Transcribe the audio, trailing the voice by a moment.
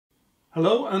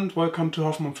Hello and welcome to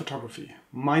Hoffmann-Photography.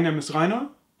 My name is Rainer,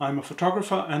 I'm a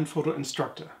photographer and photo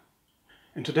instructor.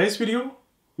 In today's video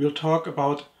we'll talk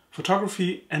about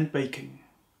photography and baking.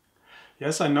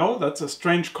 Yes, I know that's a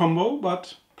strange combo,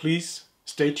 but please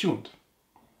stay tuned.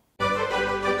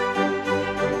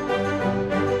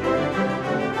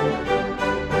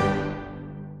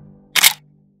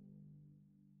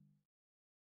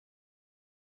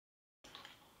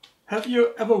 Have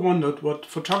you ever wondered what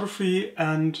photography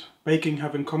and baking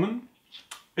have in common?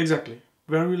 Exactly,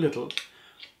 very little.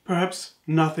 Perhaps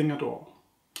nothing at all.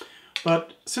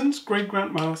 But since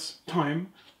great-grandma's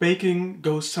time, baking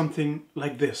goes something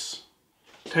like this.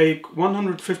 Take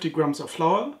 150 grams of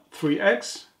flour, 3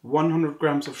 eggs, 100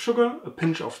 grams of sugar, a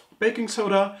pinch of baking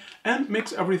soda, and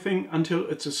mix everything until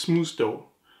it's a smooth dough.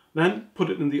 Then put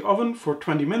it in the oven for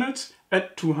 20 minutes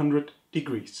at 200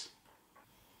 degrees.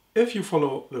 If you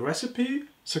follow the recipe,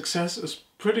 success is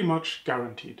pretty much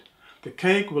guaranteed. The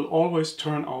cake will always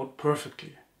turn out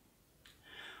perfectly.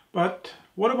 But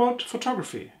what about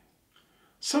photography?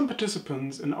 Some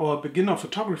participants in our beginner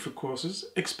photography courses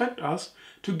expect us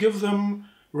to give them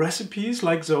recipes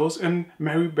like those in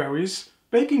Mary Berry's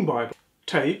baking Bible.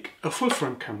 Take a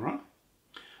full-frame camera,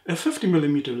 a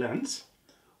 50mm lens,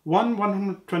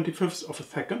 1/125th of a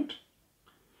second,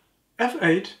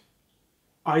 f8,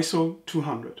 ISO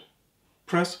 200.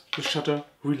 Press the shutter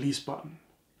release button.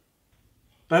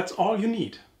 That's all you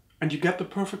need, and you get the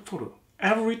perfect photo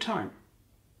every time.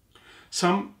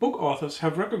 Some book authors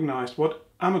have recognized what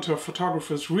amateur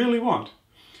photographers really want.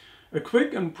 A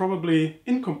quick and probably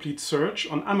incomplete search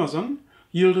on Amazon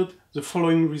yielded the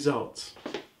following results.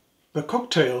 The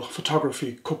Cocktail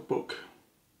Photography Cookbook.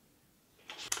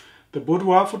 The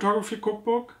Boudoir Photography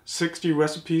Cookbook, 60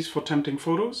 recipes for tempting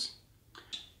photos.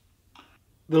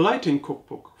 The Lighting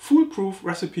Cookbook, foolproof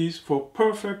recipes for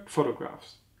perfect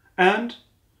photographs. And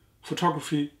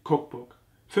Photography Cookbook,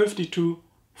 52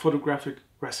 photographic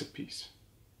recipes.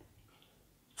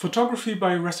 Photography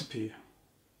by recipe.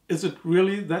 Is it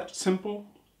really that simple?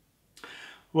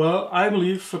 Well, I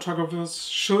believe photographers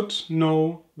should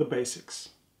know the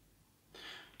basics.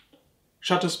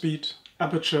 Shutter speed,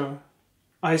 aperture,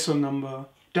 ISO number,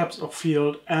 depth of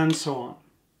field, and so on.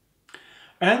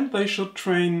 And they should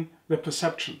train their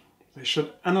perception. They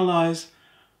should analyze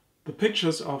the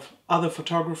pictures of other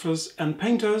photographers and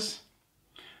painters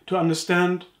to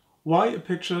understand why a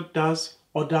picture does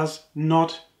or does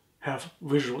not have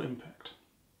visual impact.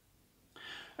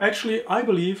 Actually, I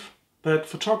believe that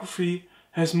photography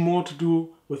has more to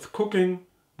do with cooking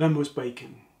than with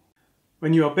baking.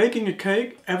 When you are baking a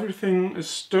cake, everything is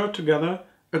stirred together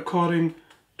according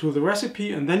to the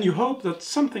recipe, and then you hope that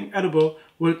something edible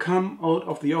will come out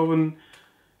of the oven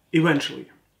eventually.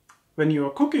 When you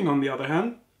are cooking, on the other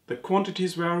hand, the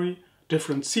quantities vary,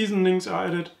 different seasonings are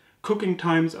added, cooking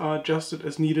times are adjusted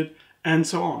as needed, and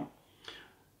so on.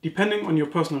 Depending on your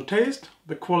personal taste,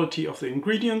 the quality of the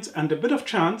ingredients, and a bit of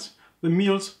chance, the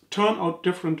meals turn out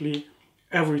differently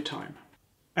every time.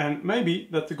 And maybe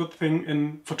that's a good thing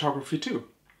in photography too.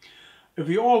 If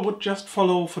we all would just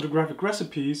follow photographic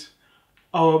recipes,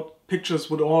 our pictures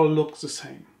would all look the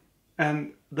same.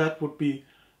 And that would be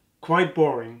quite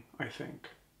boring, I think.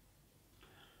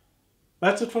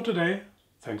 That's it for today.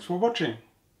 Thanks for watching.